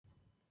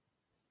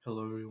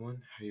Hello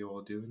everyone, how you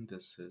all doing?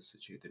 This is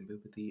Sajid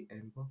Bhupati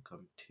and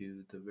welcome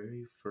to the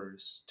very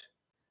first,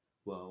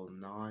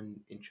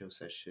 non-intro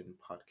session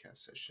podcast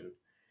session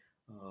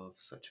of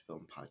such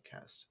film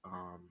podcast.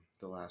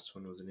 The last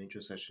one was an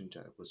intro session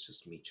that was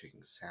just me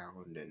checking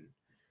sound and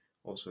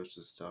all sorts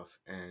of stuff,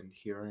 and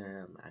here I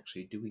am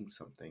actually doing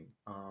something.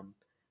 I'm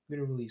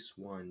gonna release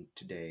one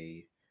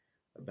today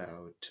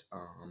about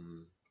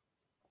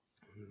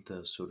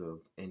the sort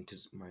of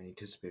my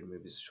anticipated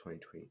movies of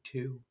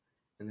 2022.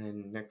 And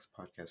then next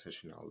podcast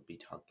session, I'll be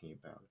talking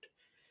about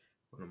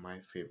one of my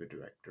favorite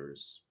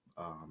directors,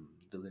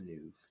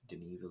 Denis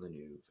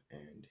Villeneuve,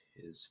 and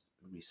his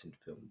recent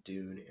film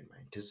Dune, and my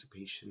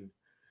anticipation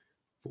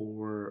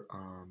for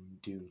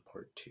Dune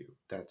Part 2.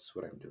 That's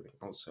what I'm doing.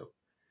 Also,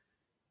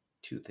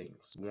 two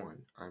things.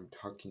 One, I'm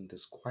talking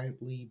this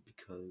quietly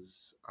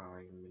because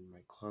I'm in my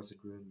closet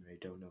room and I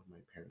don't know if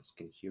my parents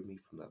can hear me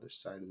from the other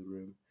side of the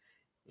room.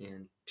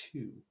 And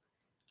two,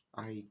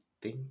 I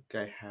think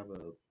I have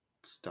a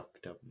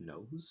stuffed up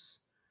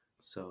nose,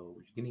 so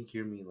you're gonna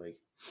hear me like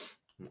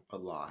a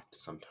lot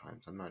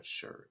sometimes. I'm not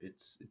sure.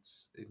 It's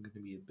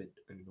gonna be a bit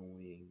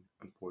annoying,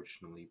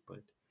 unfortunately,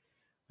 but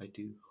I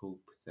do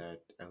hope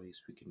that at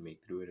least we can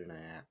make through it,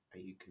 and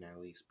you can at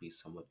least be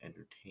somewhat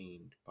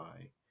entertained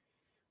by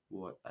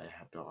what I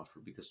have to offer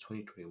because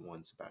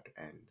 2021 is about to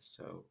end.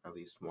 So at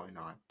least why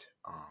not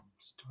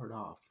start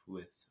off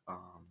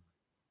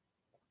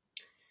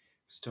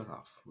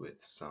with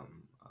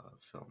some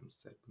films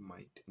that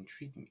might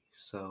intrigue me.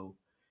 So,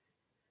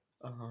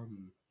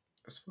 um,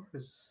 as far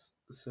as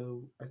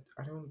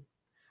I don't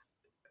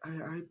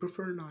I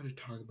prefer not to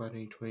talk about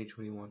any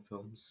 2021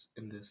 films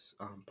in this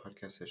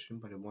podcast session,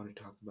 but I want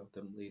to talk about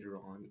them later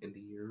on in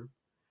the year,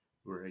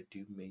 where I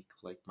do make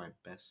like my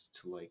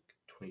best like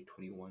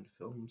 2021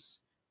 films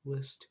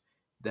list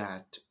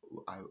that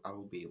I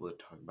will be able to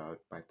talk about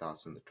my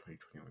thoughts on the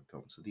 2021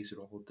 films. So these are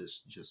all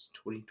just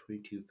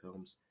 2022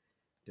 films.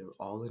 They're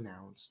all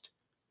announced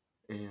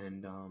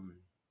and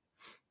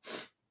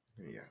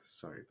yeah,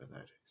 sorry about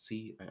that.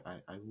 See,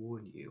 I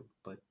warned you,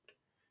 but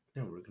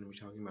no, we're going to be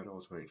talking about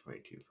all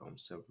 2022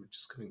 films, so we're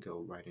just going to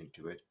go right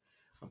into it.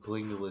 I'm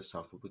pulling the list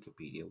off of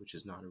Wikipedia, which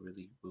is not a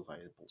really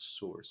reliable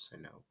source, I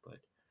know, but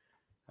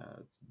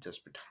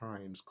desperate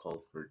times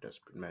call for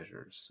desperate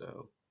measures,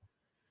 so,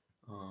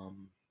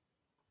 um,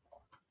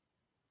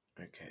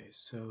 okay,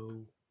 so,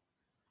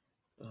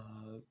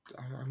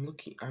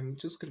 I'm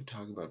just going to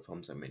talk about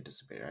films I'm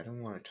anticipating. I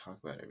don't want to talk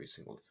about every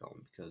single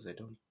film, because I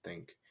don't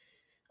think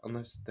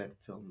unless that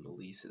film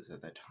releases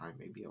at that time,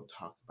 maybe I'll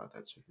talk about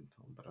that certain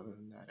film. But other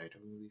than that, I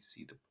don't really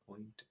see the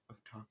point of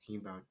talking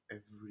about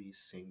every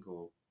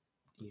single,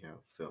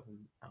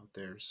 film out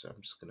there. So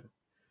I'm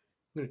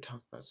gonna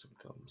talk about some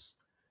films.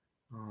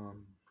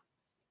 Um,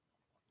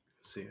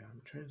 so yeah,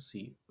 I'm trying to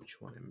see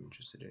which one I'm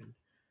interested in.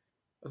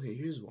 Okay,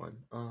 here's one.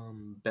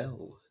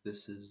 Belle.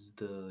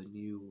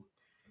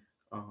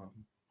 Um,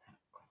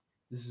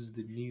 this is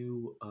the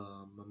new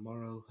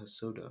Mamoru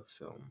Hosoda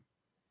film.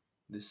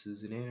 This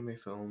is an anime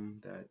film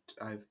that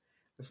I've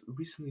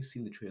recently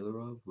seen the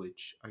trailer of,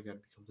 which I gotta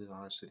be completely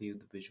honest with you,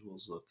 the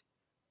visuals look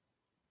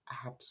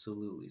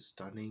absolutely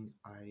stunning.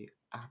 I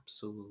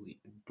absolutely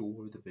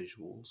adore the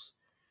visuals.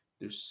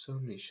 There's so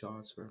many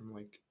shots where I'm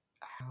like,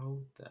 how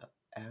the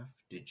F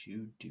did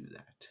you do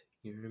that?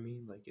 You know what I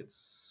mean? Like, it's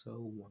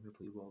so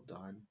wonderfully well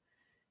done.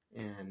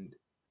 And,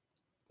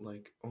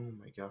 like, oh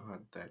my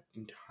god, that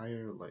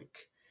entire,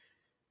 like,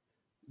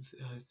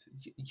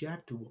 you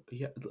have to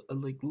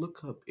like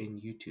look up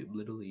in YouTube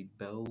literally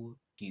Bell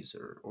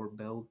teaser or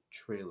Bell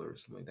trailer,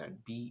 something like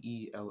that,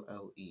 Belle,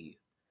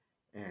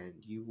 and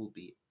you will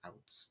be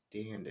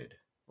outstanded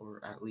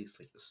or at least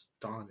like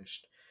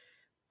astonished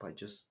by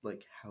just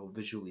like how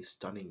visually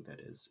stunning that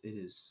is.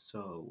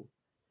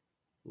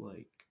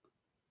 Like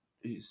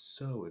it is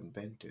so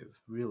inventive,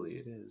 really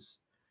it is.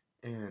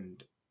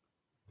 And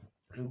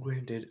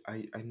granted,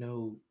 I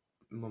know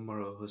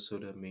Mamoru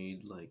Hosoda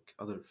made like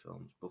other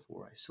films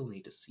before. I still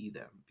need to see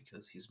them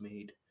because he's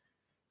made,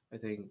 I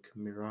think,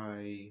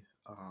 Mirai,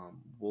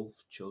 Wolf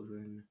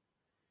Children,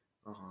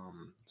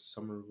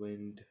 Summer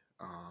Wind.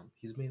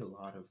 He's made a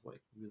lot of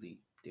like really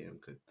damn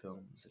good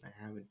films, and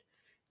I haven't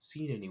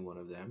seen any one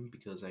of them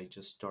because I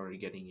just started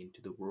getting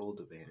into the world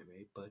of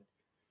anime. But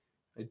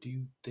I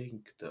do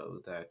think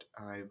though that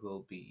I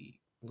will be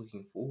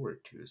looking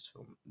forward to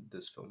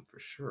This film for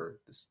sure.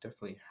 This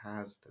definitely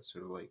has that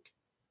sort of like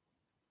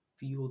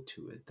feel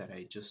to it that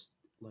I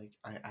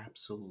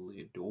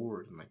absolutely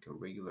adored in like a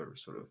regular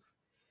sort of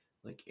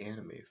like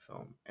anime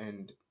film,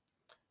 and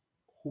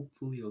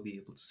hopefully I'll be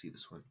able to see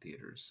this one in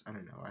theaters. I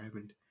don't know. I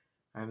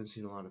haven't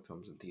seen a lot of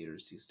films in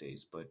theaters these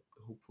days, but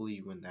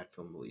hopefully when that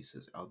film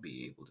releases, I'll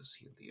be able to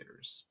see in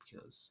theaters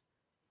because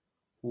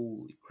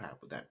holy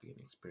crap, would that be an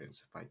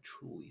experience if I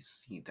truly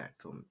see that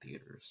film in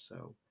theaters.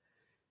 So,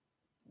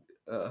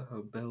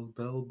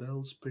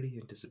 Bell's pretty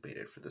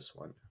anticipated for this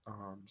one.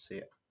 So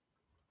yeah.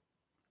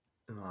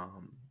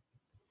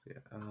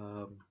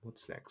 Um,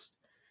 what's next?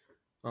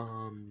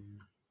 Um,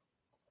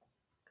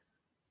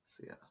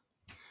 so yeah.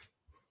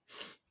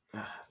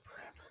 Ah,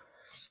 crap.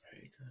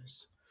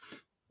 guys.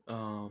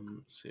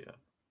 So yeah,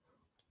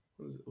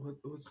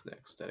 what's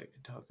next that I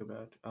could talk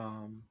about?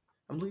 I'm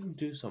looking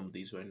through some of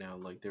these right now.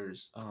 Like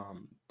there's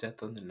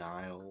Death on the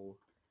Nile,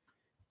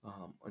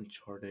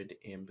 Uncharted,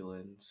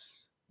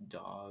 Ambulance,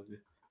 Dog.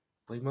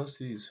 Like most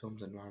of these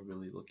films, I'm not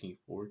really looking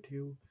forward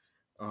to.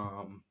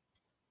 Um,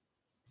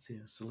 so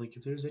yeah, so like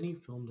if there's any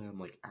film that I'm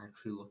like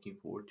actually looking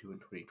forward to in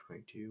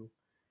 2022,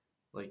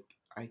 like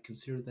I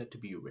consider that to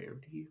be a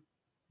rarity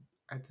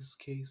at this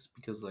case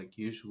because like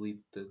usually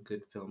the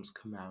good films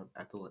come out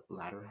at the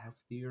latter half of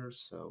the year.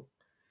 So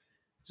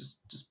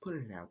just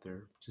putting it out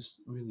there, just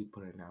really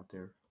putting it out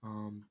there.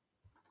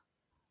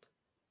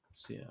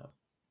 So yeah,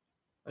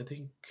 I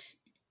think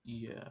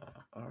yeah.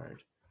 All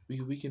right,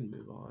 we can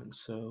move on.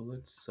 So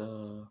let's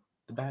the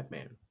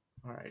Batman.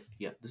 All right,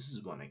 yeah, this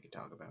is one I could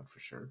talk about for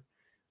sure.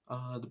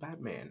 The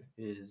Batman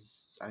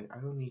is I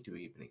don't need to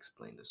even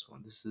explain this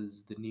one. This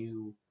is the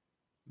new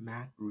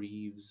Matt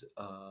Reeves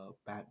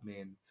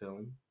Batman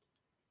film.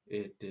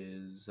 It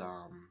is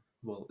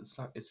well,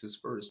 it's his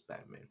first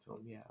Batman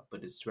film, yeah,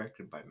 but it's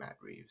directed by Matt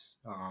Reeves.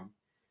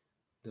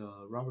 The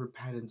Robert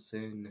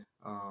Pattinson,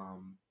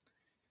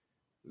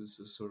 this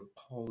is sort of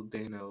Paul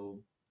Dano,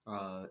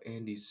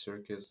 Andy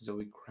Serkis,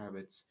 Zoe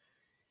Kravitz.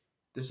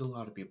 There's a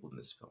lot of people in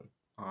this film,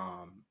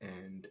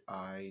 and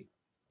I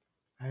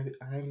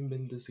haven't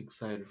been this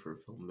excited for a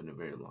film in a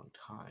very long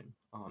time,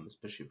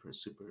 especially for a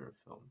superhero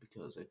film,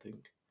 because I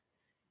think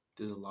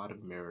there's a lot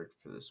of merit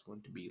for this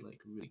one to be like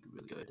really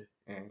really good,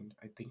 and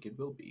I think it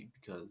will be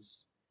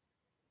because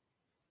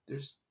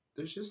there's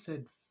just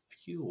that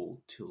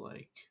fuel to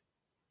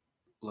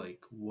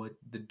like what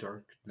the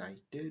Dark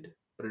Knight did,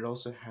 but it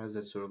also has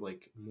that sort of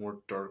like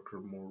more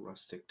darker, more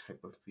rustic type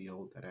of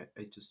feel that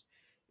I just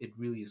it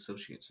really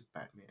associates with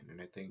Batman,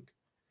 and I think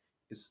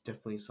it's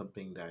definitely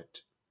something that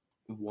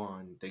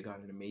one they got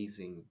an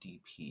amazing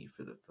DP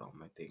for the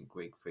film. I think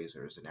Greg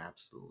Fraser is an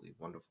absolutely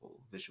wonderful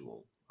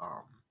visual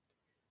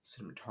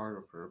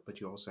cinematographer,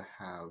 but you also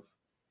have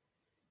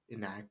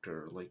an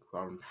actor like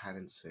Robin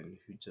Pattinson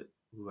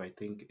who I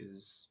think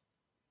is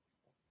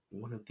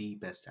one of the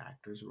best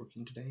actors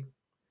working today.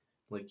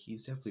 Like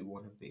he's definitely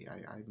one of the.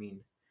 I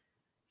mean,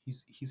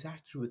 he's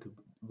acted with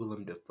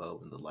Willem Dafoe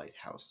in The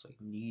Lighthouse. Like,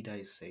 need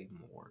I say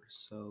more?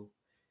 So,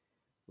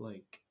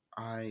 like,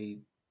 I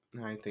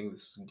think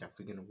this is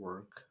definitely gonna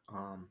work.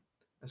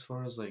 As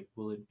far as like,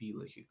 will it be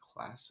like a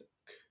classic?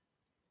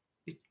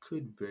 It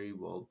could very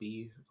well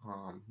be.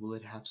 Will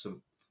it have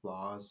some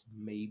flaws?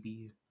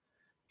 Maybe,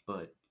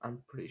 but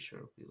I'm pretty sure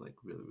it'll be like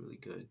really really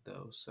good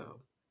though. So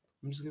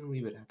I'm just gonna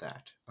leave it at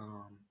that.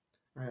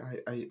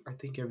 I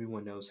think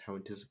everyone knows how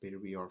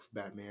anticipated we are for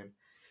Batman.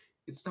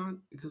 It's not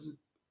because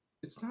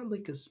it's not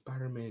like a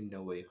Spider-Man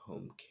No Way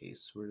Home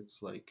case where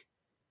it's like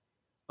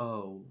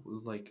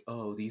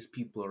oh these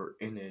people are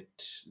in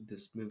it.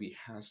 This movie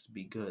has to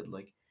be good.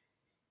 Like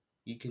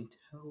you can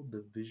tell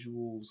the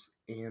visuals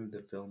and the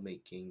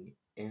filmmaking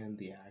and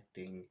the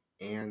acting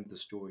and the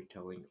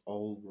storytelling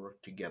all work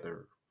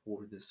together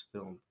for this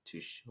film to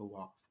show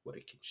off what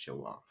it can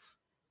show off.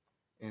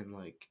 And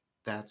like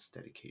that's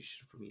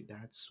dedication for me.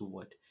 That's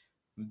what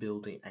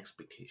building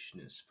expectation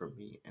is for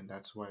me. And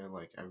that's why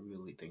I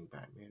really think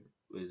Batman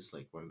is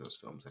like one of those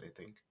films that I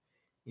think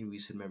in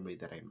recent memory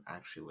that I'm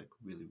actually like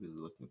really, really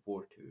looking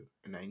forward to.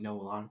 And I know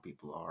a lot of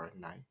people are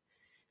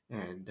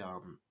and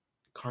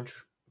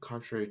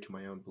contrary to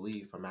my own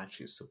belief, I'm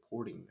actually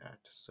supporting that.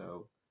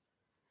 So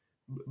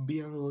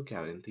be on the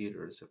lookout in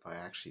theaters if I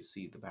actually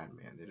see the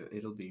Batman.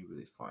 It'll be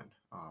really fun,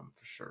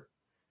 for sure.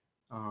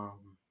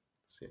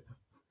 So yeah.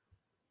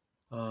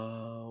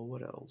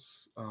 What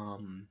else?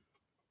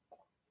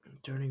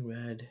 Turning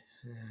Red.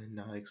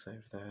 Not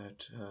excited for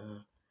that.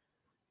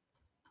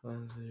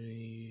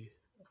 Alright.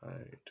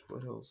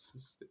 What else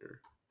is there?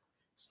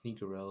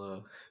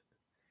 Sneakerella.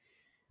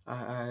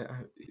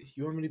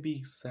 You want me to be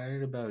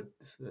excited about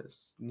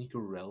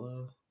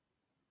Sneakerella?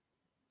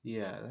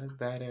 Yeah,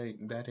 that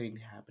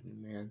ain't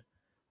happening, man.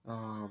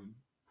 Um,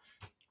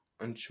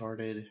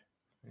 Uncharted,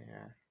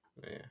 yeah,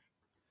 yeah.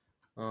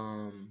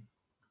 Um,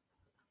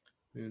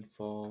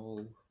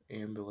 Moonfall,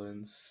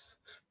 Ambulance,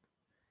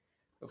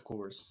 of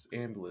course,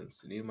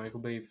 Ambulance, the new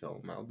Michael Bay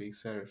film. I'll be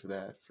excited for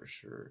that for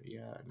sure.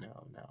 Yeah,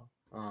 no, no.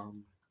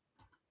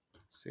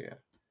 So yeah.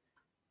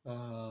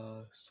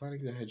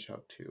 Sonic the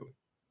Hedgehog 2.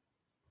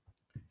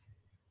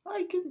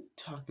 I can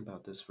talk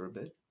about this for a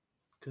bit,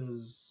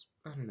 because,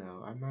 I don't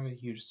know, I'm not a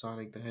huge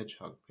Sonic the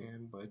Hedgehog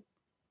fan, but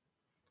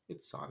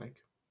it's Sonic.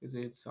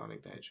 It's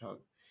Sonic the Hedgehog.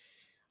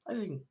 I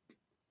think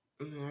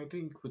I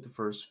think with the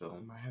first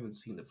film, I haven't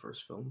seen the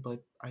first film,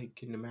 but I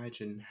can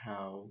imagine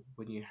how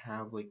when you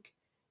have like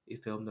a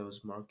film that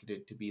was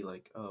marketed to be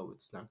like, oh,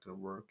 it's not gonna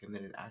work, and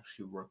then it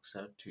actually works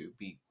out to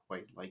be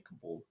quite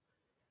likable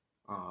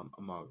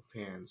among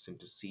fans, and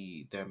to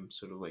see them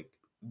sort of like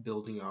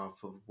building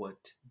off of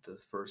what the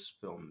first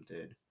film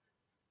did.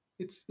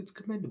 It's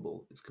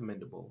commendable. It's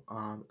commendable.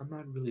 I'm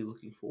not really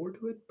looking forward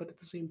to it, but at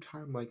the same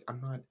time, like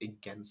I'm not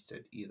against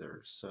it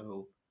either.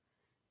 So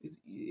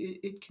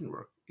it can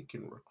work. It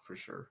can work for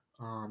sure.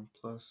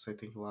 Plus, I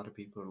think a lot of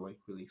people are like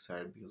really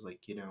excited because,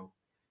 like,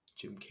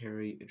 Jim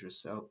Carrey,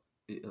 Idris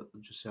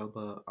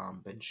Elba,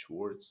 Ben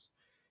Schwartz.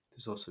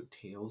 There's also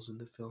Tails in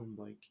the film.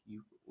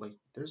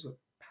 There's a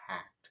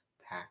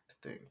packed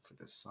thing for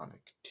the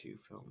Sonic 2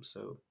 film.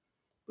 So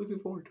looking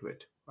forward to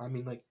it. I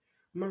mean, like,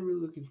 I'm not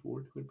really looking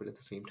forward to it, but at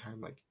the same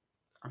time, like,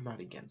 I'm not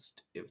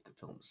against if the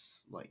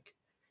film's like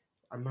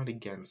I'm not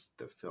against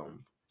the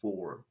film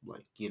for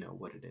like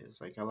what it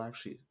is. Like I'll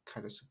actually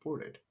kind of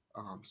support it.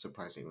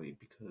 Surprisingly,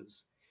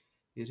 because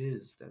it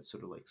is that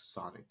sort of like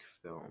Sonic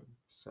film.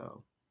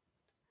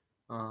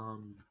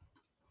 Um,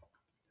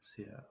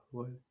 so yeah,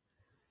 what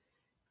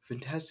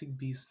Fantastic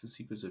Beasts: The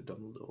Secrets of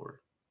Dumbledore.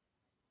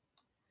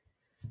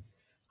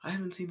 I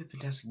haven't seen the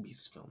Fantastic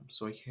Beasts film,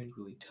 so I can't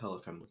really tell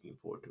if I'm looking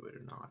forward to it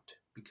or not.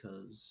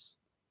 Because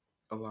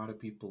a lot of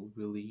people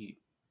really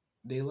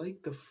they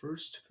like the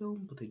first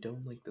film, but they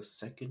don't like the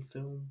second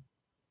film,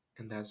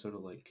 and that sort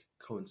of like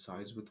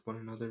coincides with one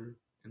another.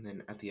 And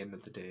then at the end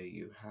of the day,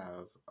 you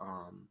have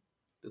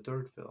the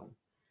third film,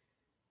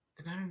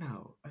 and I don't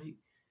know. I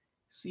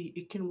see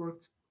it can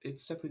work.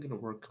 It's definitely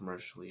gonna work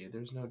commercially.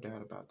 There's no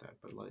doubt about that.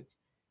 But like,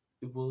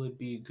 will it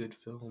be a good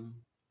film?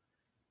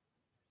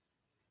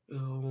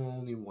 Oh,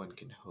 only one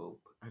can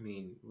hope. I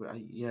mean,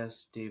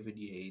 yes, David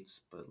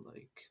Yates, but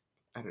like,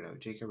 I don't know.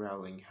 J.K.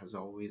 Rowling has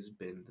always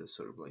been the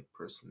sort of like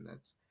person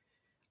that's.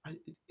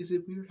 Is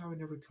it weird how I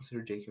never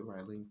considered J.K.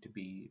 Rowling to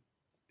be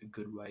a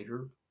good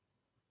writer?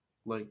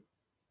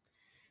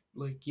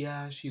 Like,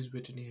 yeah, she's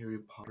written Harry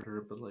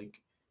Potter, but like,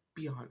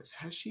 be honest,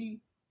 has she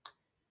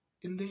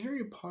in the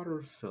Harry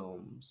Potter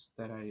films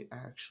that I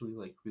actually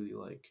like really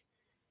like?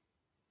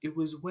 It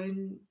was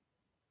when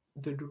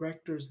the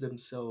directors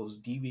themselves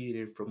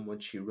deviated from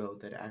what she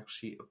wrote that I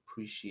actually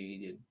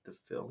appreciated the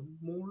film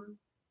more,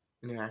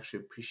 and I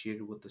actually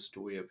appreciated what the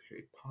story of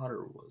Harry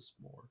Potter was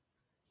more,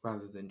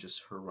 rather than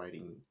just her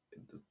writing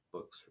the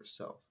books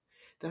herself.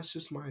 That's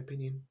just my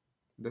opinion.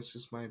 That's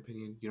just my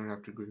opinion. You don't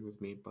have to agree with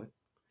me, but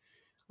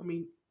I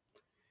mean,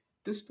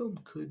 this film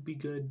could be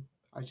good.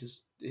 I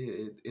just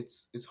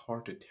it's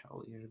hard to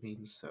tell. You know what I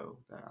mean? So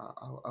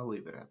I'll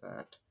leave it at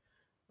that.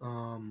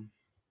 Um.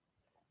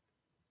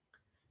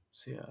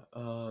 So yeah.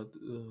 All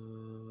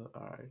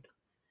right.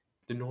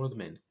 The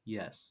Northman.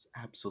 Yes,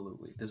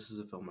 absolutely. This is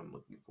a film I'm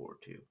looking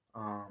forward to.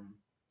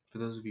 For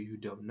those of you who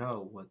don't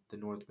know what The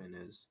Northman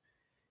is,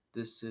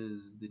 this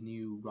is the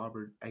new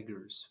Robert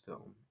Eggers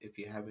film. If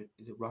you haven't,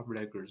 Robert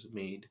Eggers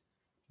made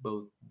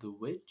both The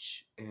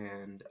Witch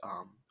and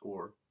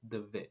or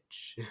The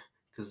Vitch,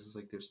 because it's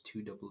like there's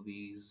two double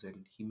V's,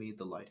 and he made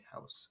The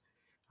Lighthouse.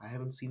 I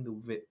haven't seen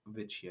The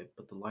Vitch yet,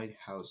 but The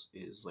Lighthouse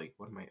is like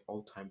one of my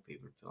all-time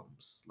favorite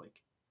films,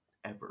 like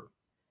ever.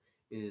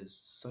 It is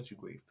such a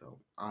great film.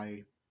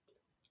 I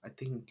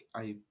think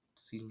I've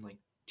seen like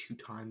two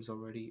times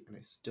already, and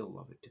I still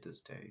love it to this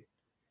day.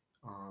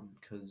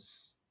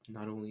 Because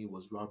not only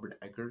was Robert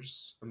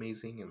Eggers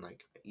amazing, and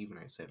like even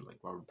I said like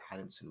Robert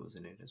Pattinson was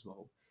in it as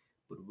well,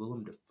 but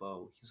Willem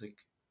Dafoe, he's like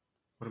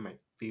one of my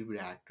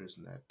favorite actors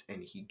in that,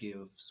 and he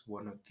gives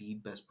one of the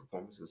best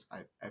performances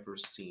I've ever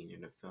seen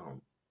in a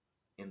film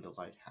in The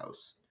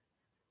Lighthouse.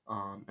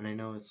 And I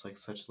know it's like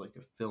such like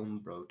a film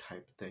bro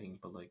type thing,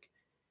 but like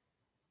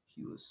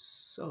he was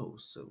so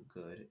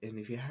good. And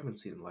if you haven't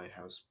seen The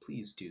Lighthouse,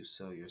 please do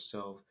so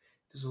yourself.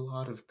 There's a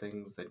lot of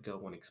things that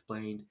go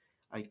unexplained.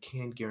 I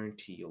can't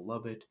guarantee you'll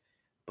love it,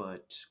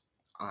 but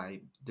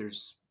I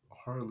there's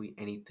hardly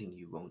anything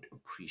you won't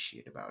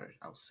appreciate about it.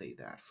 I'll say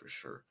that for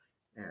sure.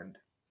 And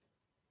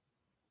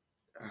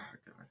oh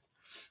god.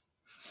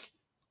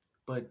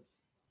 But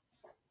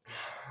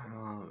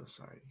oh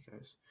sorry you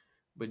guys.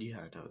 But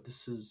yeah, no,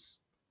 this is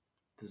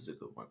a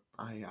good one.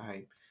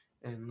 I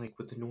and like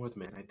with the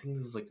Northman, I think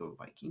this is like a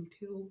Viking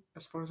tale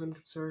as far as I'm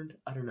concerned.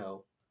 I don't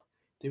know.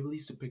 They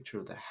released a picture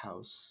of the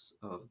house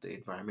of the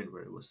environment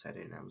where it was set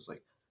in. I was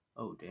like,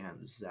 oh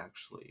damn, this is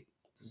actually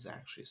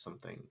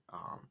something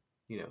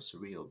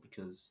surreal,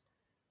 because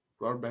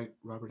Robert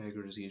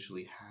Eggers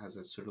usually has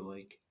a sort of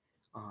like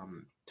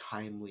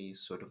timely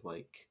sort of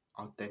like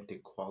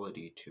authentic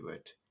quality to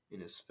it in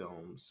his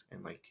films,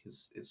 and like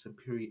his it's a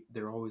period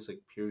they're always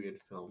like period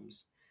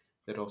films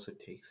that also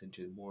takes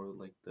into more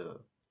like the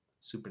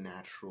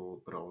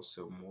supernatural, but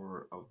also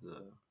more of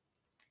the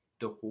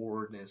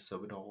horrorness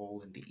of it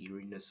all and the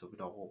eeriness of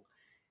it all.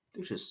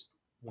 They're just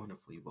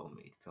wonderfully well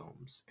made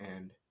films.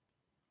 And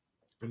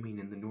I mean,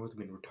 in The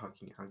Northman, we're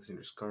talking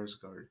Alexander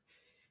Skarsgård,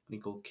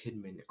 Nicole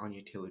Kidman,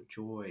 Anya Taylor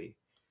Joy,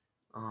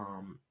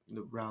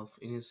 the Ralph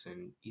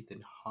Ineson,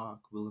 Ethan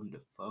Hawke, Willem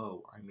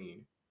Dafoe. I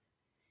mean,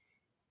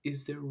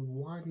 is there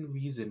one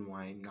reason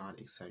why I'm not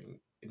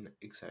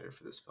excited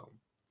for this film?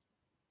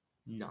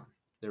 None.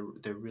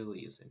 There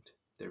really isn't.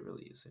 There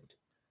really isn't.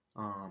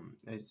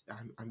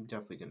 I'm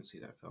definitely gonna see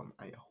that film.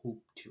 I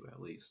hope to, at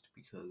least,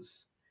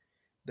 because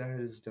that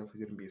is definitely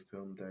going to be a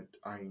film that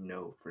I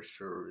know for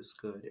sure is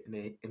good,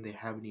 and they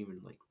haven't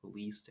even like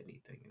released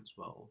anything as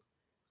well.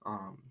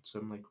 So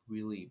I'm like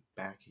really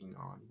backing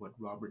on what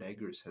Robert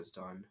Eggers has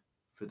done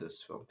for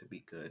this film to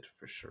be good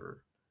for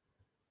sure.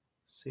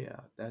 So yeah,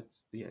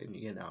 that's yeah,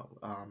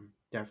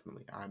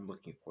 definitely I'm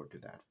looking forward to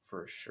that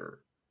for sure.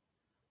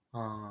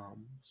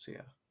 So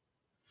yeah.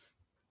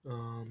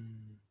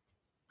 Um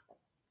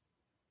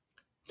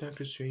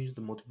Doctor Strange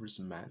the Multiverse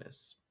of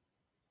Madness.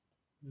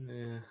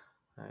 Yeah,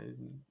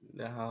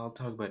 I'll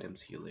talk about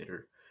MCU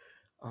later.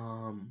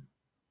 Um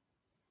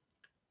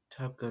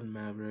Top Gun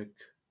Maverick.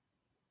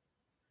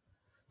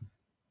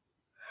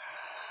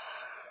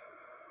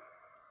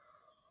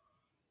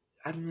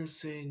 I'm gonna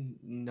say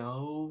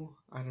no.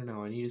 I don't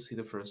know. I need to see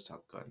the first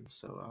Top Gun.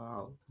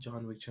 So,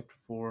 John Wick Chapter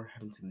 4.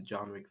 Haven't seen the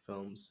John Wick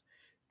films.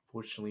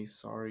 Fortunately,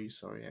 sorry,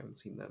 I haven't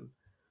seen them.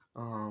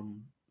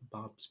 Um,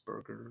 Bob's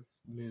Burger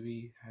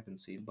movie. Haven't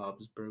seen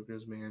Bob's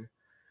Burgers, man.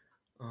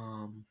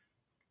 Um,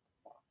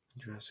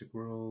 Jurassic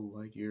World,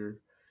 Lightyear,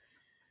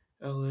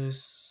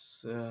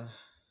 Ellis.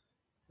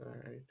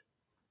 Alright.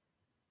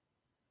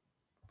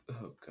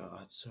 Oh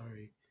God,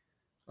 sorry.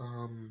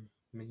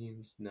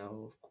 Minions.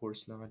 No, of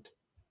course not.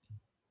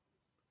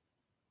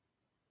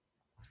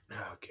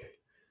 Okay.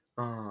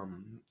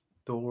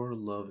 Thor: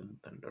 Love and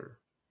Thunder.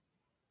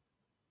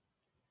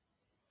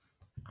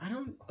 I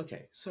don't.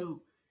 Okay,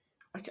 so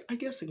I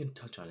guess I can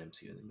touch on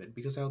MCU in a bit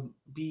because I'll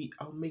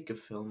make a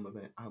film of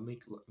it. I'll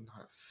make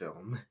not a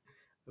film,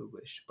 I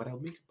wish, but I'll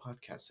make a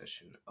podcast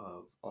session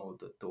of all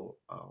the Thor,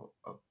 of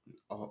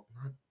all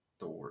not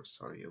Thor,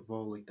 sorry, of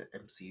all like the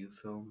MCU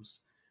films.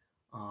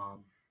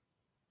 Um,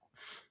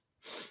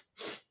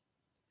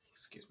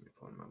 excuse me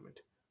for a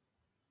moment.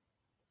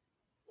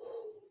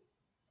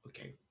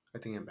 Okay, I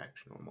think I'm back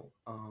to normal.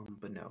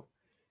 But no.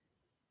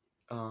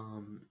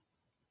 Um,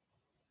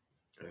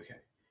 okay,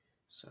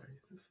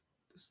 sorry.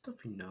 The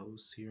stuffy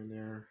nose here and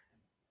there.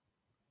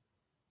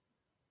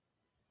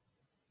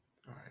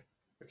 All right.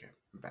 Okay,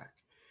 I'm back.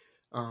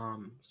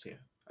 So yeah,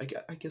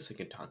 I guess I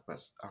can talk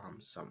about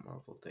some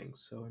Marvel things.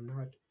 So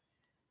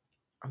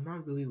I'm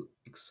not really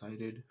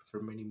excited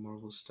for many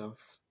Marvel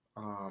stuff.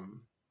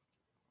 Um,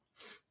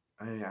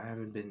 I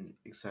haven't been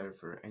excited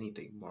for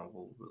anything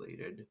Marvel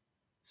related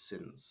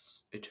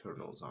since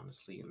Eternals,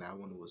 honestly, and that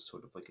one was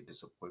sort of like a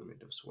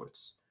disappointment of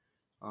sorts.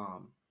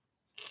 Um,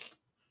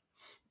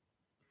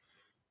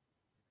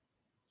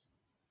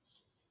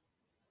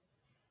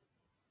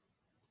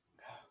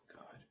 oh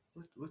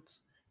God,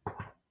 what's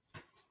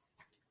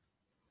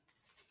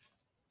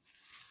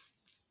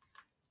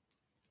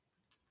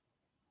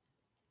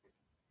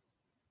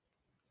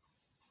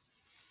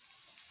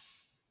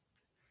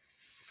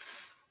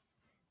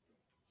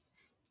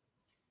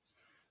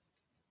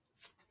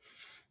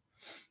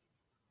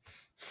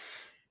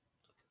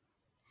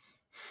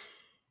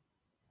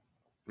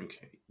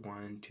okay?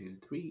 One, two,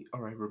 three. All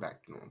right, we're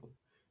back to normal.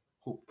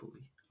 Hopefully.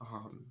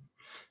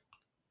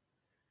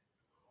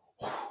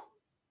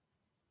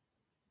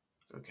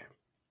 Okay.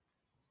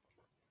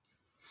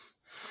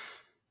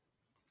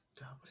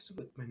 God, what is it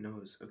with my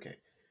nose? Okay.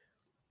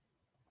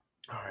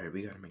 All right,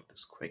 we gotta make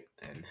this quick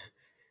then,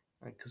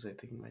 because I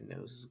think my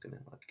nose is gonna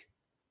like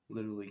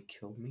literally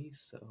kill me.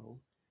 So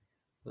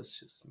let's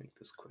just make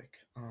this quick.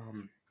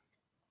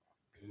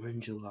 We're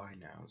in July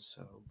now,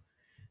 so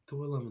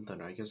Thor: Love and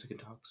Thunder. I guess I can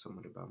talk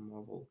somewhat about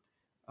Marvel.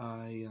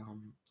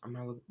 I'm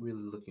not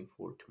really looking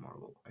forward to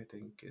Marvel. I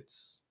think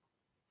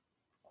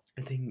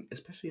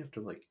especially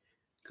after like,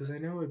 because I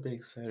know I've been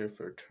excited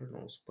for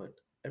Eternals, but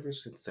ever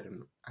since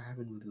then I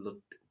haven't really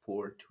looked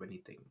forward to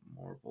anything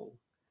Marvel.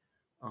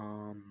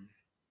 Um,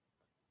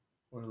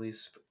 or at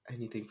least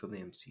anything from the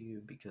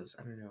MCU because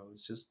I don't know.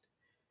 It's just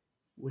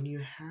when you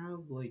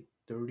have like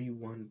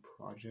 31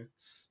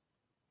 projects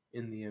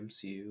in the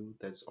MCU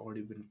that's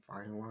already been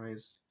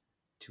finalized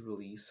to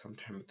release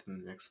sometime within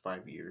the next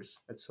 5 years,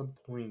 at some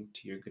point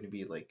you're going to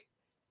be like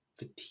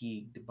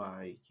fatigued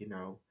by,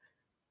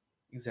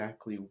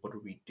 exactly what are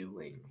we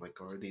doing? Like,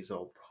 are these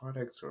all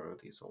products or are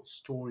these all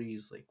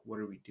stories? Like, what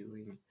are we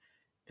doing?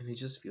 And it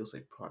just feels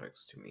like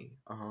products to me.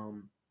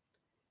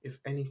 If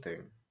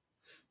anything,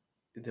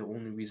 the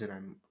only reason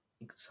I'm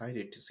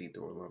excited to see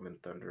Thor: Love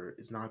and Thunder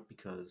is not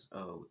because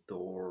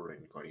Thor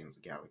and Guardians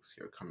of the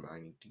Galaxy are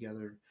combining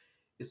together.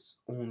 It's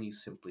only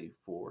simply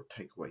for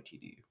Taika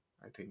Waititi.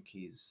 I think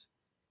he's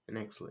an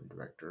excellent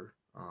director,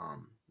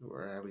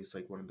 or at least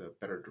like one of the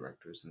better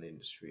directors in the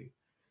industry,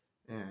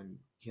 and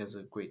he has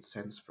a great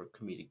sense for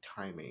comedic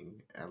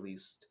timing. At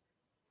least,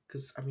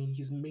 because I mean,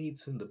 he's made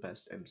some of the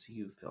best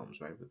MCU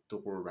films, right? With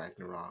Thor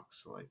Ragnarok,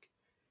 so like,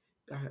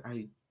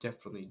 I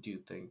definitely do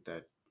think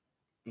that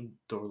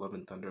Thor: Love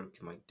and Thunder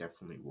can like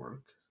definitely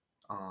work.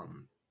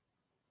 Um,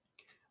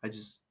 I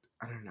just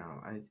I don't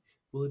know. I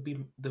will it be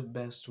the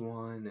best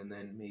one, and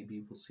then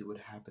maybe we'll see what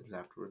happens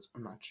afterwards.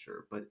 I'm not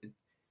sure, but it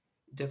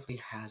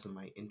definitely has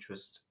my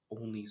interest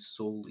only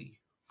solely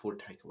for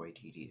Taika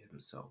Waititi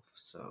himself.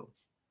 So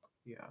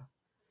yeah.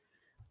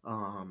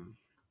 Um,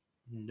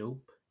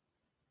 nope.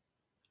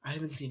 I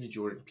haven't seen a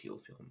Jordan Peele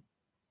film.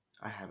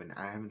 I haven't.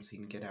 I haven't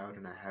seen Get Out,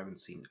 and I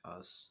haven't seen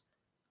Us.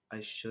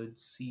 I should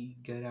see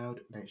Get Out,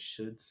 and I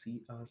should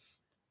see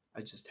Us.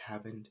 I just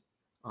haven't.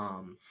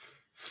 Um,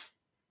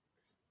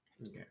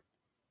 okay.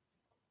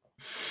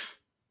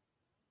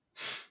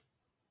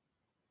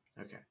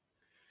 Okay.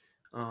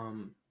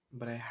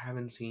 But I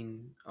haven't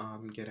seen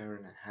Get Out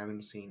and I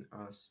haven't seen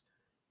Us.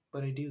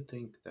 But I do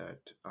think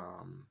that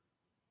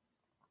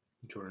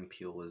Jordan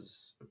Peele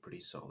is a pretty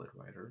solid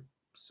writer,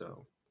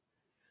 so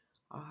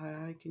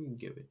I can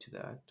give it to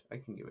that. I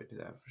can give it to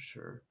that for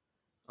sure.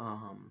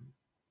 Um,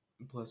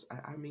 Plus,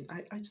 I mean,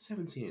 I just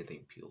haven't seen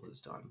anything Peele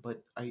has done,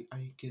 but I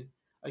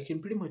can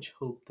pretty much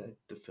hope that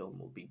the film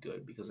will be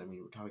good because I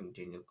mean we're talking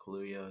Daniel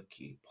Kaluuya,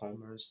 Key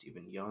Palmer,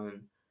 Stephen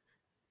Yeun.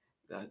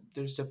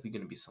 There's definitely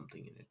going to be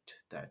something in it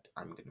that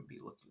I'm going to be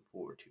looking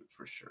forward to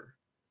for sure.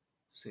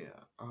 So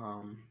yeah,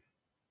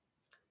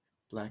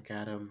 Black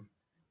Adam,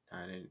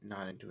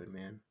 not into it,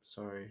 man.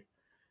 Sorry.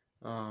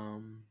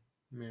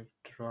 We have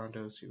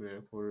Toronto, Secret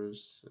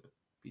Headquarters,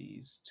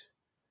 Beast.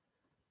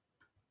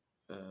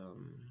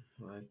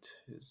 What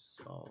is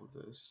all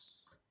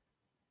this?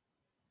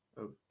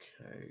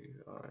 Okay,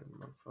 alright,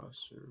 Mark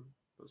Foster,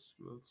 Puss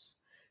in Boots.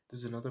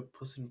 There's another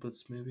Puss in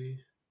Boots movie.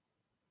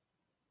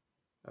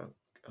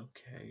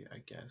 Okay,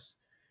 I guess.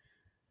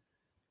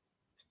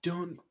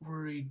 Don't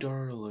worry,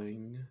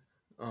 darling.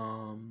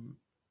 Um,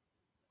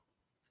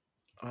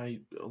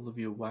 I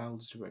Olivia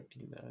Wilde's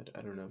directing that.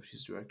 I don't know if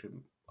she's directed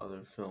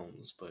other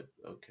films, but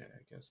okay,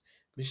 I guess.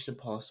 Mission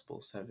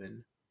Impossible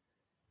 7.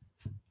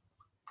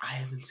 I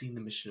haven't seen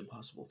the Mission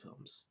Impossible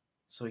films,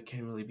 so I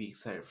can't really be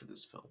excited for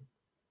this film.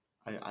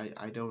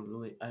 I don't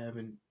really I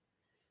haven't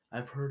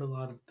I've heard a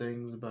lot of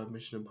things about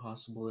Mission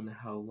Impossible and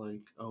how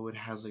like oh it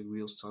has like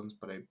real stunts,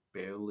 but I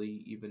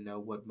barely even know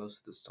what most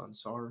of the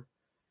stunts are.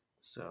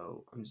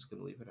 So I'm just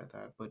gonna leave it at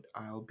that. But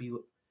I'll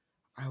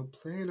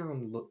plan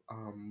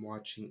on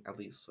watching at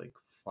least like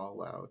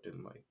Fallout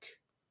and like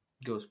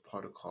Ghost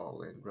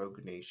Protocol and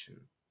Rogue Nation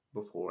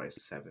before I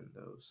see Seven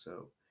though.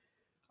 So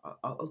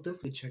I'll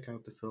definitely check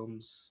out the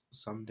films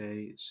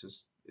someday. It's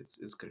just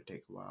it's gonna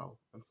take a while,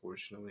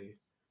 unfortunately.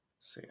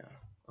 So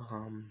yeah.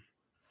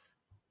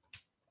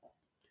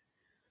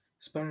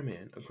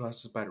 Spider-Man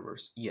Across the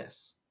Spider-Verse.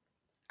 Yes,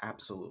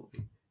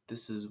 absolutely.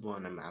 This is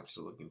one I'm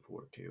absolutely looking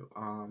forward to.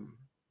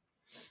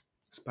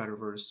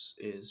 Spider-Verse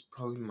is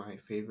probably my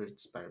favorite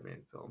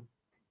Spider-Man film.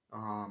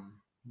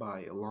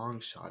 By a long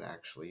shot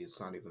actually. It's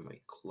not even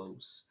like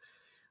close.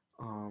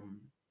 Um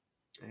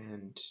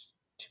and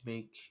to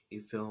make a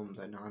film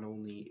that not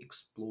only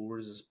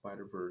explores the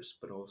Spider-Verse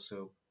but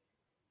also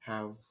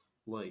have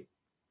like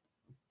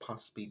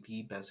possibly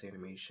the best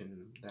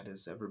animation that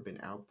has ever been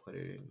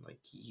outputted in like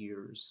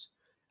years,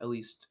 at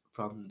least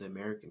from the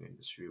American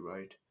industry,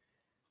 right?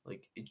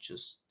 Like it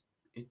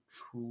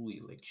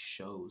truly like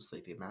shows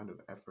like the amount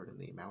of effort and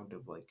the amount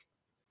of like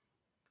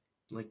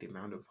the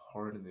amount of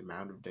heart and the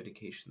amount of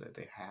dedication that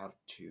they have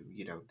to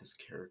this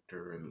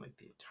character and like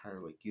the entire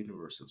like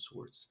universe of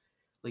sorts.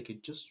 Like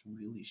it just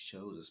really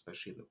shows,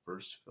 especially in the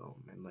first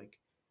film, and like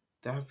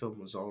that film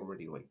was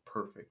already like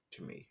perfect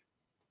to me.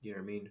 You know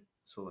what I mean?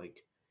 So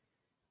like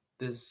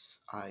this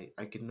I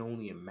can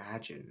only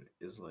imagine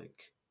is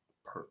like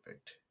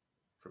perfect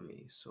for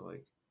me. So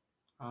like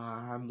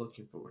I'm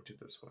looking forward to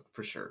this one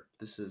for sure.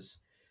 This is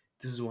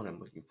what I'm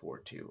looking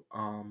forward to.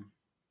 All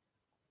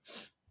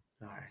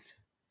right,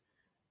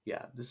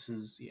 yeah, this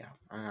is yeah.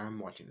 I'm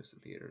watching this in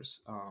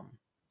theaters.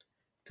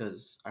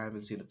 Because I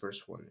haven't seen the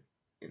first one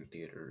in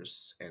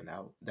theaters, and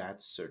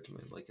that's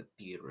certainly like a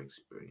theater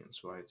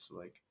experience, right? So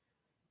like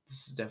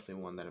this is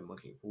definitely one that I'm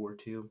looking forward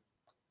to.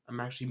 I'm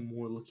actually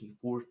more looking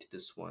forward to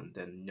this one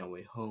than No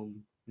Way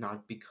Home.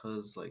 Not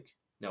because like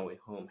No Way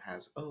Home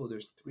has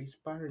there's three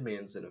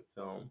Spider-Mans in a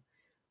film.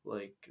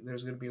 Like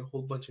there's gonna be a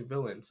whole bunch of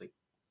villains. Like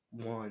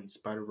one,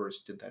 Spider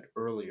Verse did that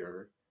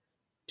earlier.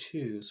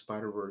 Two,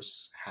 Spider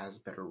Verse has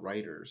better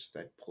writers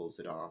that pulls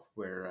it off.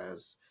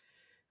 Whereas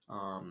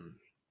um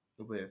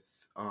with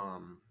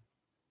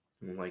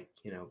like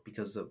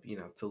because of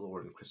Phil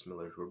Lord and Chris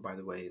Miller, who are by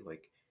the way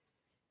like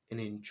an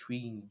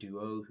intriguing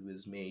duo who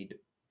has made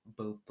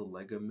both the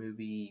Lego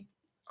Movie,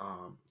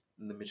 um,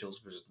 The Mitchells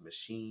versus the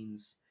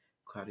Machines,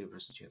 Cloudy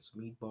versus Chance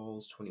of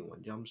Meatballs,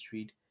 21 Jump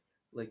Street.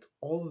 Like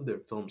all of their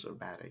films are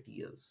bad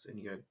ideas,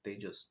 and yet they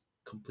just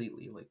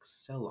completely like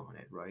sell on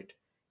it, right?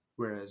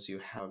 Whereas you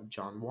have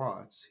John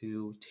Watts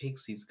who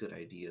takes these good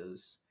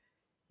ideas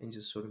and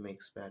just sort of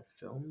makes bad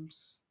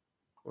films,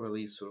 or at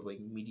least sort of like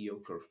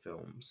mediocre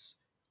films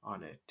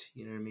on it.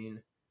 You know what I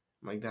mean?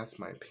 Like that's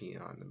my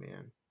opinion on the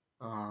man.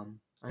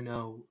 I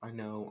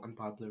know,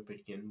 unpopular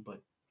opinion,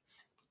 but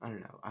I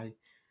don't know.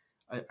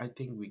 I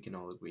think we can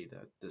all agree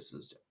that this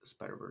is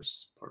Spider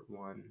Verse Part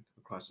One,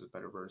 Across the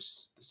Spider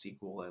Verse, the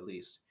sequel at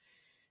least.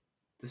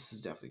 This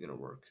is definitely gonna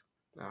work.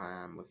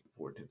 I'm looking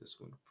forward to this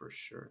one for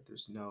sure.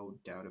 There's no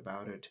doubt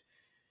about it.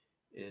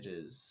 It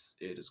is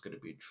gonna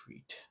be a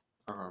treat.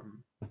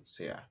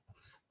 So yeah.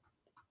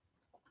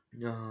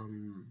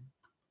 Um.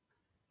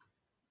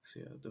 So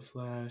yeah, The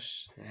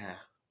Flash. Yeah.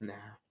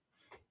 Nah.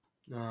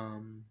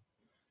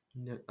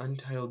 The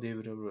Untitled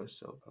David O.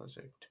 Russell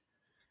project.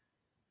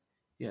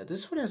 Yeah,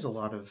 this one has a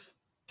lot of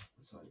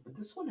sorry, but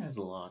this one has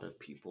a lot of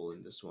people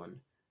in this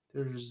one.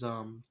 There's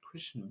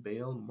Christian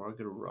Bale,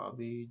 Margaret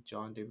Robbie,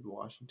 John David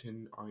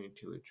Washington, Anya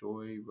Taylor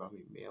Joy,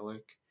 Rami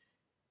Malek,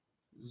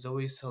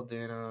 Zoe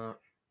Saldana.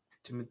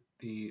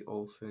 Timothy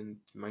Olyphant,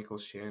 Michael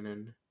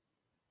Shannon,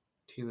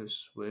 Taylor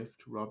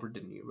Swift, Robert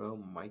De Niro,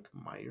 Mike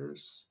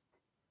Myers.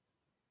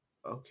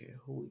 Okay,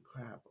 holy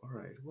crap! All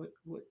right,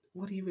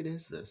 what even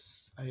is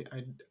this?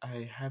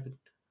 I haven't,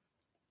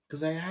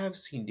 because I have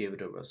seen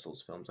David O.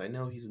 Russell's films. I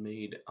know he's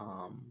made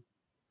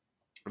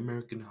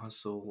American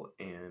Hustle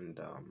and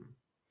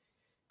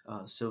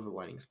Silver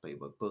Linings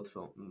Playbook. Both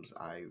films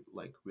I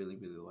like really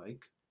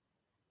like.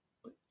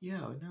 But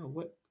yeah, no.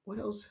 What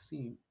else has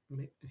he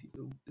made?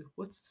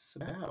 What's this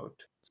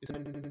about? It's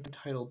an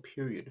untitled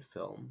period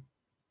film.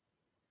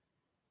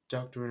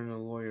 Doctor and a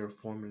lawyer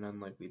form an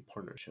unlikely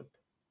partnership.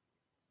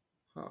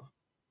 Huh.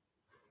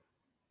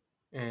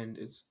 And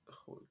it's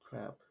holy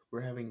crap.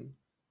 We're having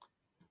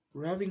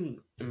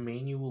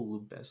Emmanuel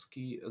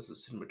Lubezki as a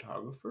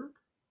cinematographer.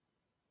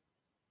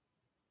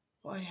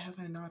 Why have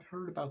I not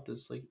heard about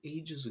this like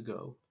ages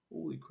ago?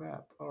 Holy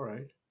crap! All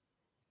right.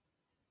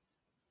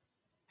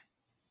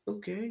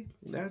 Okay,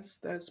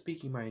 that's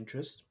piquing my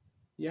interest.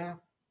 Yeah,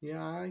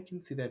 yeah, I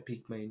can see that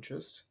pique my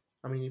interest.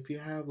 I mean, if you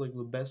have like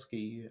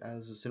Lubeski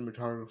as a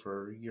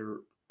cinematographer,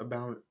 you're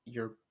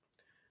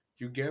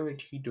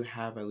guaranteed to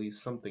have at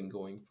least something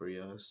going for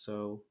you.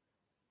 So,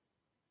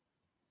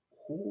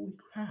 holy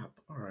crap!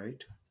 All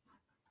right.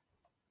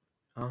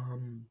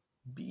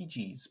 Bee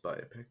Gees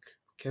biopic.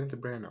 Kenneth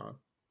Branagh.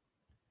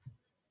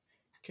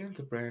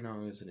 Kenneth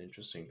Branagh is an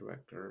interesting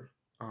director.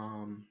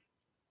 I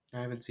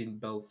haven't seen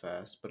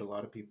Belfast, but a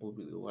lot of people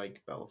really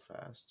like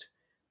Belfast.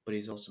 But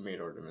he's also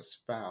made Artemis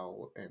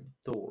Fowl and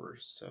Thor,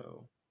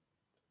 so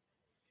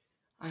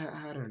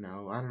I don't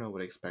know. I don't know what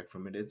to expect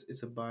from it.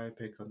 It's a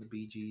biopic on the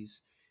Bee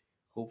Gees.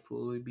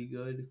 Hopefully it'll be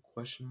good.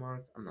 Question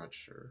mark. I'm not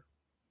sure.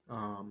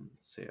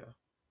 So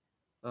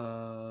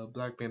yeah.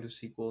 Black Panther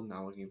sequel.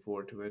 Not looking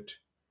forward to it.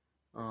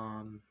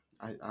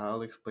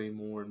 I'll explain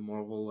more in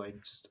Marvel.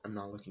 I'm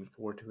not looking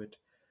forward to it.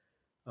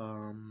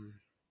 Um,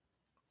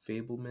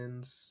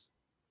 Fablemans.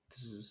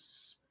 This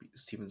is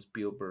Steven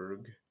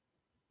Spielberg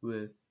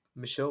with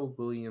Michelle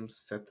Williams,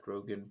 Seth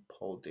Rogen,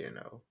 Paul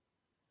Dano.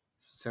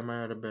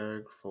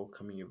 Semi-autobiographical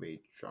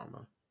coming-of-age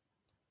drama.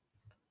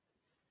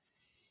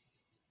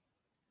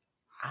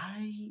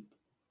 I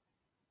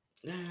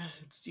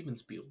it's Steven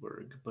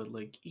Spielberg, but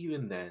like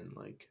even then,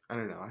 like I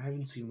don't know, I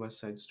haven't seen West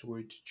Side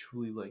Story to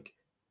truly like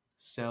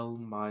sell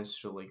my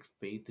sort of like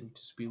faith into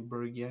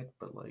Spielberg yet.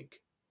 But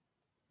like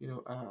you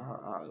know,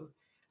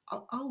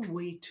 I'll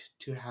wait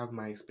to have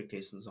my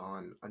expectations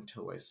on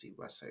until I see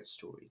West Side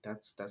Story.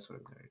 That's what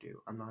I'm gonna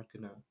do. I'm not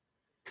gonna.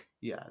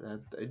 Yeah,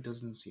 that it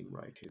doesn't seem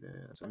right to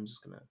that. So I'm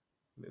just gonna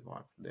move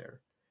on from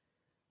there.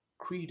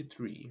 Creed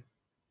 3.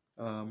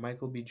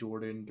 Michael B.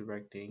 Jordan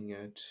directing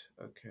it.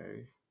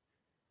 Okay.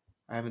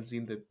 I haven't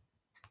seen the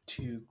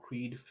two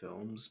Creed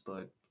films,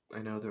 but I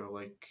know they're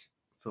like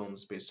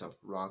films based off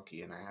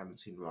Rocky, and I haven't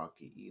seen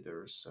Rocky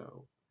either,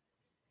 so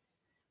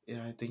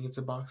yeah, I think it's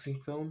a boxing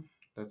film.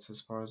 That's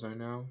as far as I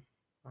know.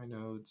 I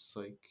know it's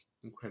like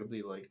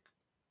incredibly like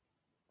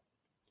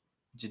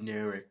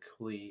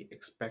generically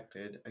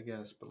expected, I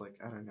guess, but like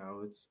I don't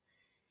know,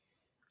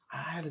 I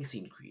haven't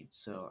seen Creed,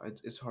 so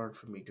it's hard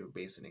for me to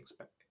base an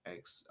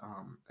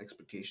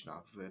expectation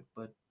off of it,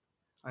 but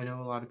I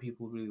know a lot of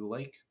people really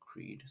like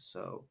Creed,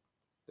 so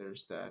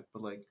there's that.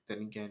 But like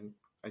then again,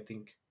 I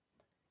think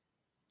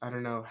I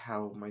don't know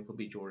how Michael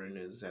B. Jordan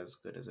is as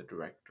good as a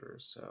director,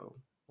 so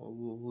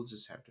we'll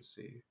just have to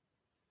see.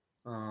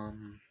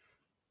 Um,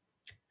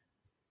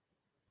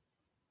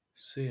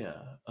 so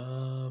yeah,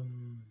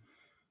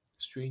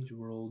 Strange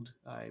World.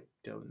 I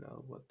don't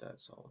know what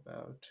that's all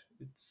about.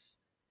 It's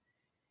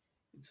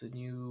a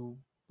new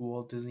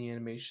Walt Disney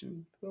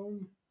animation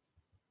film.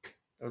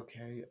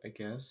 Okay, I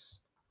guess.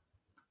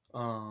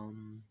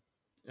 Um,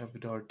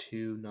 Avatar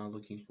 2. Not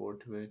looking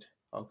forward to it.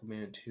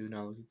 Aquaman 2.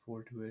 Not looking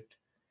forward to it.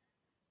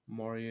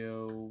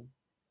 Mario,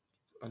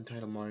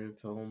 Untitled Mario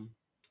film.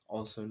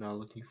 Also not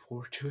looking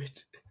forward to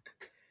it.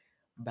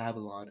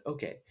 Babylon.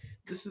 Okay,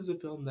 this is a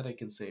film that I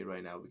can say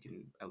right now we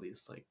can at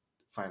least like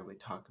finally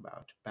talk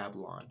about.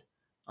 Babylon.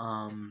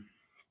 Um,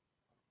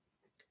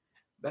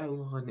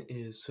 Babylon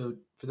is so.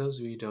 For those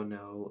of you who don't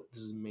know,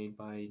 This is going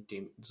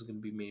to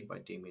be made by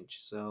Damien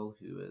Chazelle,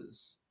 who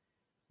is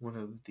one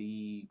of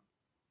the.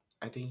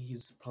 I think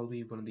he's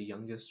probably one of the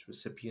youngest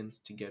recipients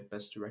to get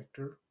Best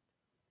Director.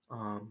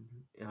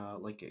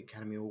 Like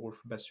Academy Award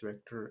for Best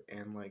Director,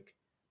 and like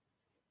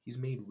he's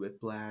made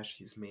Whiplash,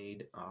 he's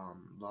made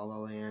La La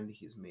Land,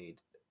 he's made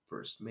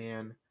First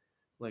Man.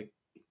 Like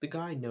the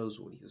guy knows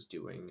what he's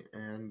doing,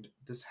 and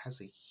this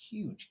has a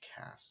huge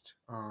cast.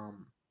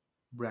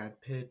 Brad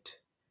Pitt,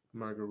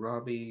 Margot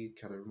Robbie,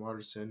 Catherine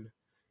Waterston,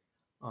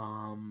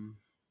 um,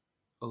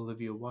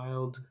 Olivia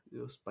Wilde,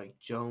 Spike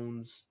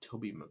Jones,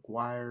 Toby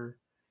Maguire.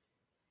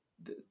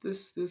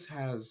 This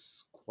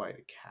has quite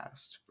a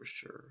cast for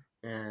sure,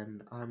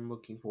 and I'm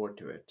looking forward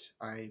to it.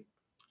 I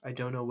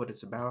don't know what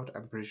it's about.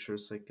 I'm pretty sure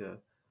it's like a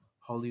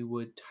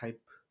Hollywood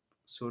type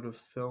sort of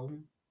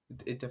film.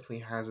 It definitely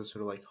has a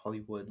sort of like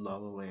Hollywood La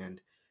La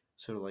Land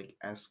sort of like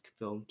esque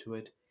film to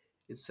it.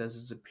 It says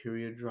it's a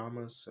period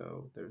drama,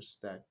 so there's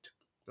that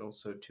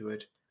also to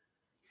it.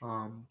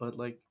 But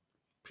like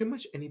pretty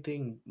much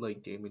anything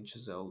like Damien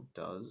Chazelle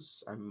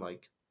does, I'm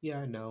like,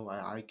 yeah, no,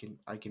 I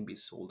can be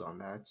sold on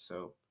that.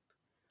 So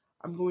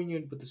I'm going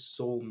in with the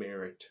sole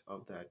merit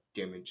of that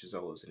Damien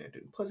Chazelle is in it,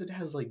 and plus it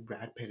has like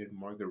Brad Pitt and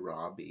Margot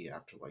Robbie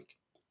after like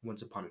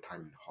Once Upon a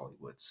Time in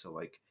Hollywood. So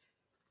like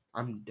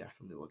I'm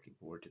definitely looking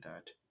forward to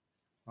that.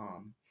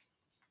 Um,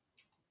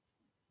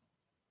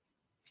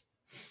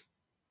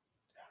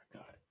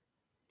 God,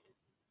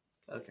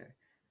 okay,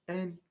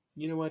 and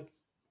you know what?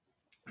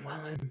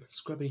 While I'm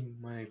scrubbing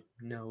my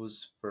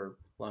nose for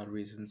a lot of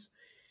reasons,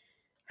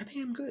 I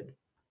think I'm good.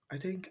 I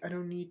think I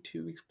don't need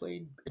to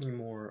explain any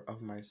more of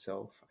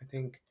myself. I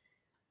think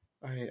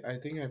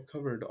I've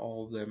covered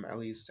all of them, at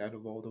least out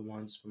of all the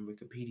ones from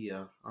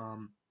Wikipedia.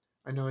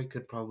 I know I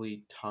could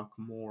probably talk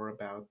more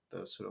about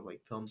the sort of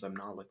like films I'm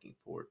not looking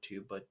forward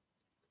to, but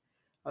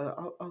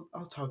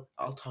I'll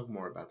talk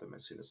more about them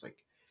as soon as like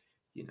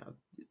you know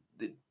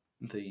the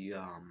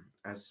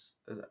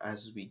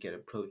as we get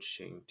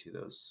approaching to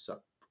those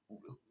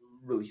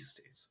release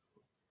dates.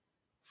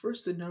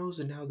 First the nose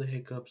and now the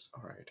hiccups.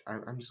 All right,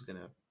 I'm just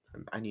gonna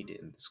I need to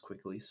end this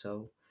quickly.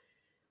 So,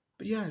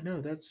 but yeah,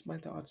 no, that's my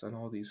thoughts on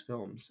all these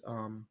films.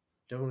 Don't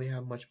really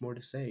have much more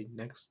to say.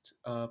 Next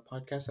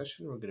podcast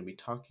session, we're gonna be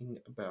talking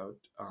about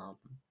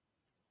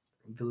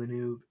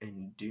Villeneuve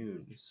and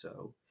Dune.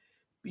 So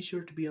be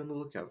sure to be on the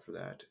lookout for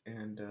that.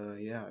 And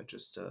yeah,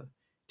 just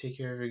take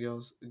care of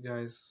you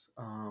guys.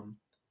 I'm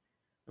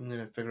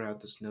gonna figure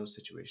out this nose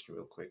situation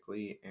real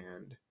quickly,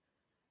 and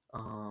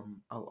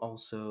I'll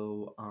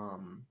also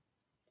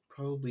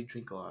probably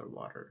drink a lot of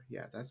water.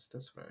 Yeah, that's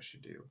what I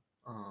should do.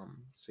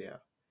 So yeah,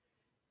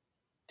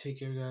 take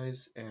care,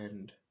 guys,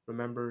 and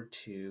remember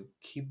to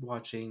keep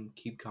watching,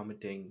 keep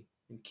commenting,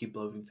 and keep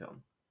loving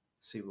film.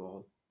 See you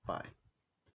all. Bye.